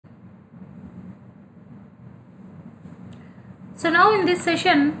So now in this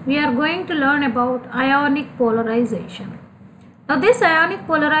session we are going to learn about ionic polarization. Now this ionic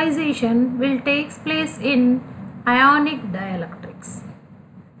polarization will take place in ionic dielectrics.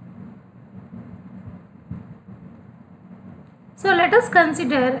 So let us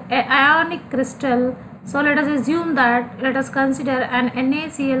consider an ionic crystal. So let us assume that let us consider an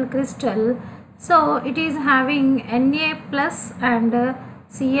NaCl crystal. So it is having Na plus and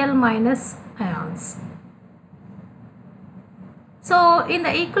Cl minus ions. So in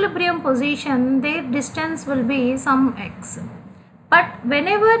the equilibrium position their distance will be some x. But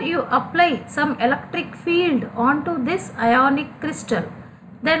whenever you apply some electric field onto this ionic crystal,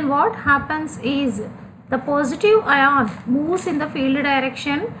 then what happens is the positive ion moves in the field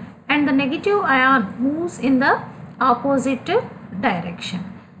direction and the negative ion moves in the opposite direction.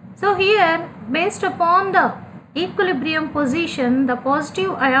 So here, based upon the equilibrium position, the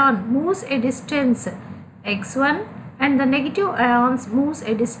positive ion moves a distance x1 and the negative ions moves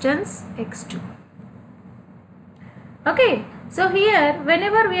a distance x2. Okay, so here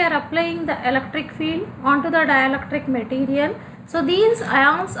whenever we are applying the electric field onto the dielectric material, so these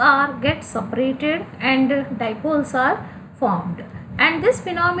ions get separated and dipoles are formed, and this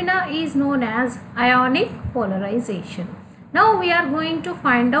phenomena is known as ionic polarization. Now we are going to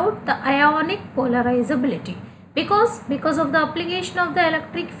find out the ionic polarizability because of the application of the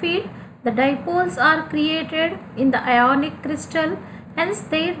electric field, the dipoles are created in the ionic crystal, hence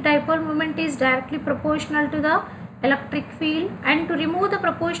their dipole moment is directly proportional to the electric field. And to remove the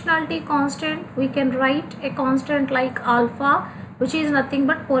proportionality constant, we can write a constant like alpha, which is nothing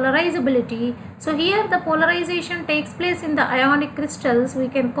but polarizability. So here the polarization takes place in the ionic crystals. We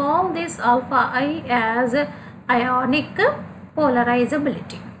can call this alpha I as ionic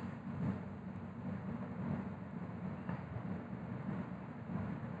polarizability.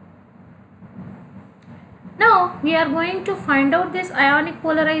 Now we are going to find out this ionic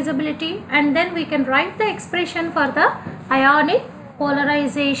polarizability, and then we can write the expression for the ionic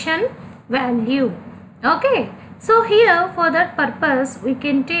polarization value. Okay, so here for that purpose we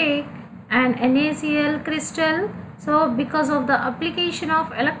can take an NaCl crystal. So because of the application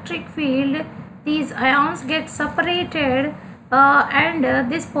of electric field, these ions get separated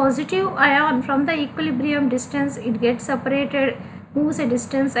and this positive ion from the equilibrium distance, it gets separated, moves a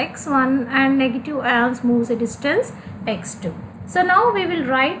distance x1, and negative ions moves a distance x2. So now we will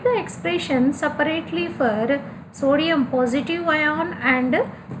write the expression separately for sodium positive ion and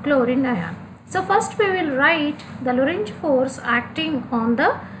chlorine ion. So first we will write the Lorentz force acting on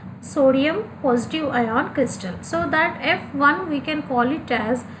the sodium positive ion crystal. So that F1 we can call it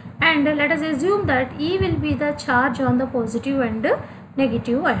as, and let us assume that E will be the charge on the positive and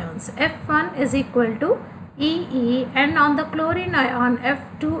negative ions. F1 is equal to EE, and on the chlorine ion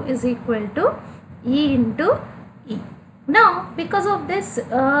F2 is equal to E into E. Now because of this,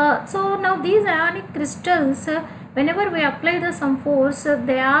 so now these ionic crystals, whenever we apply some force,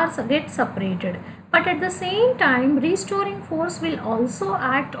 they get separated, but at the same time restoring force will also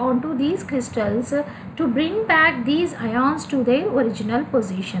act onto these crystals to bring back these ions to their original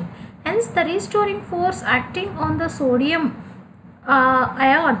position. Hence the restoring force acting on the sodium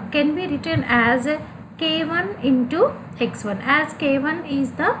ion can be written as K1 into x1, as K1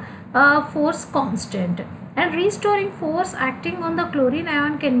 is the force constant, and restoring force acting on the chlorine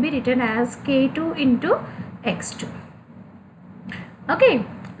ion can be written as K2 into x2. Okay,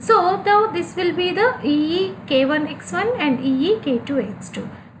 so now this will be the EE K1 x1 and EE K2 x2.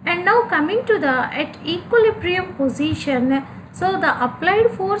 And now coming to the at equilibrium position, so the applied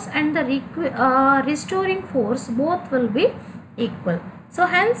force and the restoring force both will be equal. So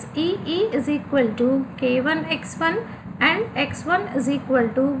hence EE is equal to K1 x1 and x1 is equal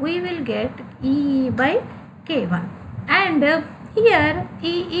to, we will get EE by K1, and here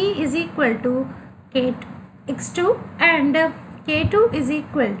EE is equal to K2 x2 and K2 is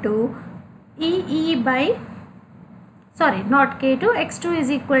equal to EE by, sorry, not K2, x2 is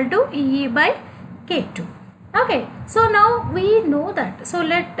equal to EE by K2. Okay, so now we know that. So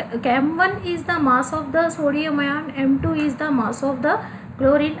let M1 is the mass of the sodium ion, M2 is the mass of the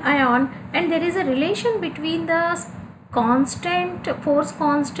chlorine ion, and there is a relation between the constant, force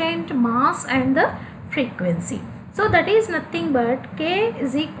constant, mass and the frequency. So that is nothing but K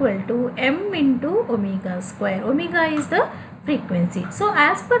is equal to M into omega square. Omega is the frequency. So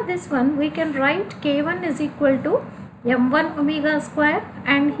as per this one, we can write K1 is equal to M1 omega square,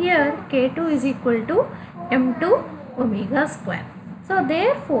 and here K2 is equal to M2 omega square. So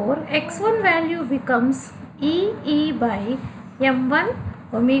therefore x1 value becomes EE by M1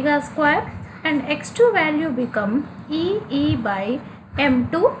 omega square, and x2 value become EE by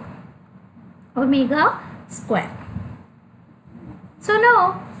M2 omega square. So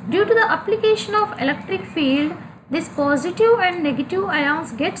now, due to the application of electric field, this positive and negative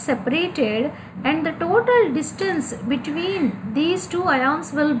ions get separated, and the total distance between these two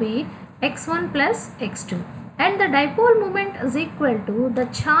ions will be x1 plus x2, and the dipole moment is equal to the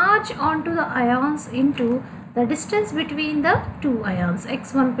charge onto the ions into the distance between the two ions,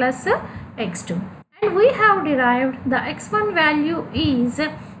 x1 plus x2. And we have derived the x1 value is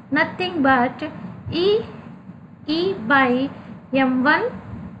nothing but E by m1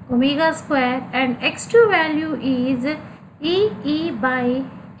 omega square, and x2 value is E by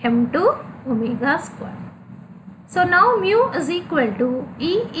m2 omega square. So now mu is equal to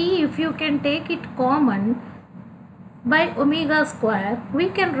E, if you can take it common, by omega square. We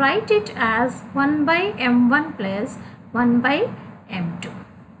can write it as 1 by m1 plus 1 by m2.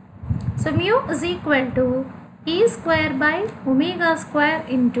 So mu is equal to E square by omega square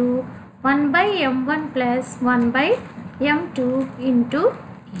into 1 by m1 plus 1 by m2 into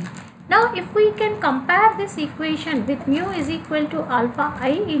E. Now if we can compare this equation with mu is equal to alpha I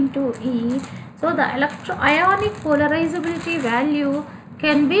into E, so the ionic polarizability value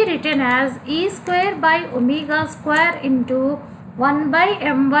can be written as E square by omega square into 1 by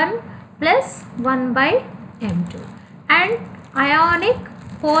m1 plus 1 by m2. And ionic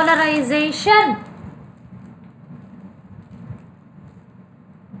polarization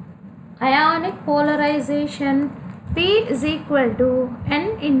P is equal to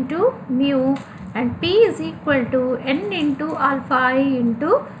N into mu, and P is equal to N into alpha I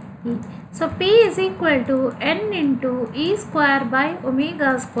into E. So P is equal to N into E square by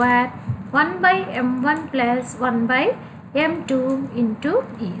omega square 1 by m1 plus 1 by m2 into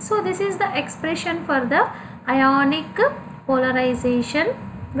E. So this is the expression for the ionic polarization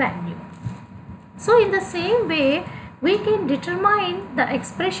value. So in the same way, we can determine the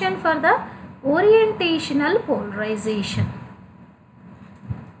expression for the orientational polarization.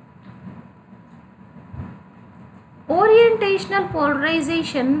 Orientational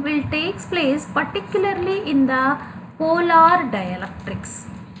polarization will take place particularly in the polar dielectrics.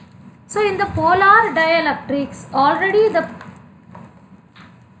 So in the polar dielectrics, already the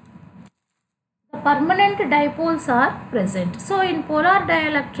permanent dipoles are present. So in polar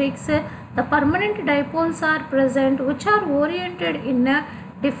dielectrics, the permanent dipoles are present which are oriented in a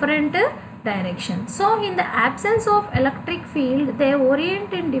different direction. So in the absence of electric field, they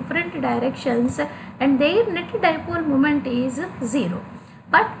orient in different directions and their net dipole moment is 0.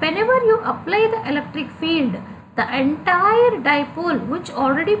 But whenever you apply the electric field, the entire dipole which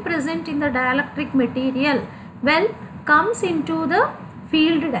already present in the dielectric material comes into the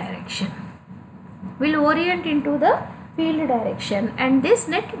field direction, will orient into the field direction, and this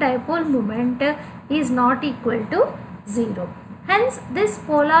net dipole moment is not equal to 0. Hence this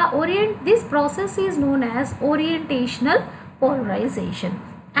process is known as orientational polarization,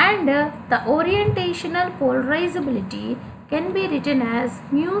 and the orientational polarizability can be written as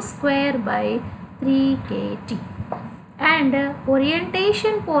mu square by 3kt, and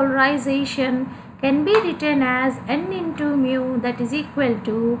orientation polarization can be written as n into mu, that is equal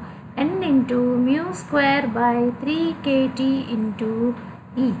to n into mu square by 3kt into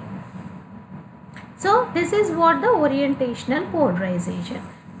E. So this is what the orientational polarization.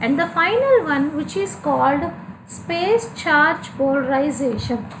 And the final one, which is called space charge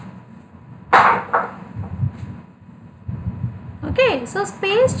polarization. Okay, so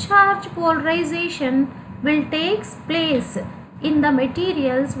space charge polarization will take place in the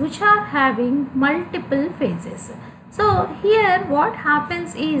materials which are having multiple phases. So here what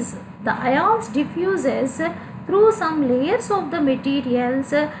happens is the ions diffuses through some layers of the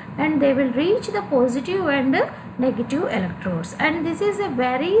materials and they will reach the positive and negative electrodes, and this is a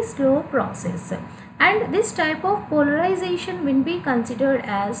very slow process, and this type of polarization will be considered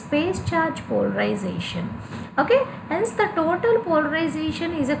as space charge polarization. Okay, hence the total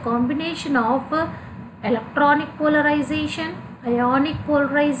polarization is a combination of electronic polarization, ionic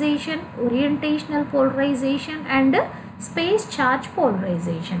polarization, orientational polarization and space charge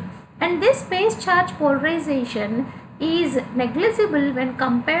polarization. And this space charge polarization is negligible when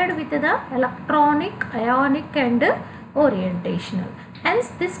compared with the electronic, ionic and orientational. Hence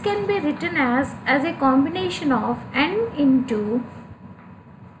this can be written as a combination of n into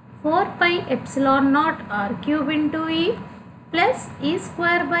 4 pi epsilon naught r cube into E plus E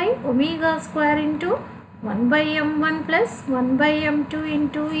square by omega square into 1 by m1 plus 1 by m2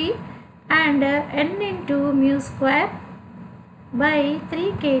 into E, and n into mu square by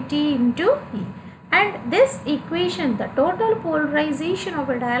 3kt into E. And this equation, the total polarization of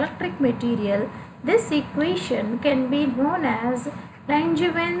a dielectric material, this equation can be known as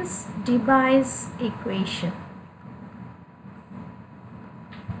Langevin-Debye's equation.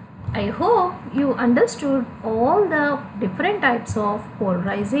 I hope you understood all the different types of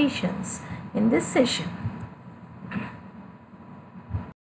polarizations in this session.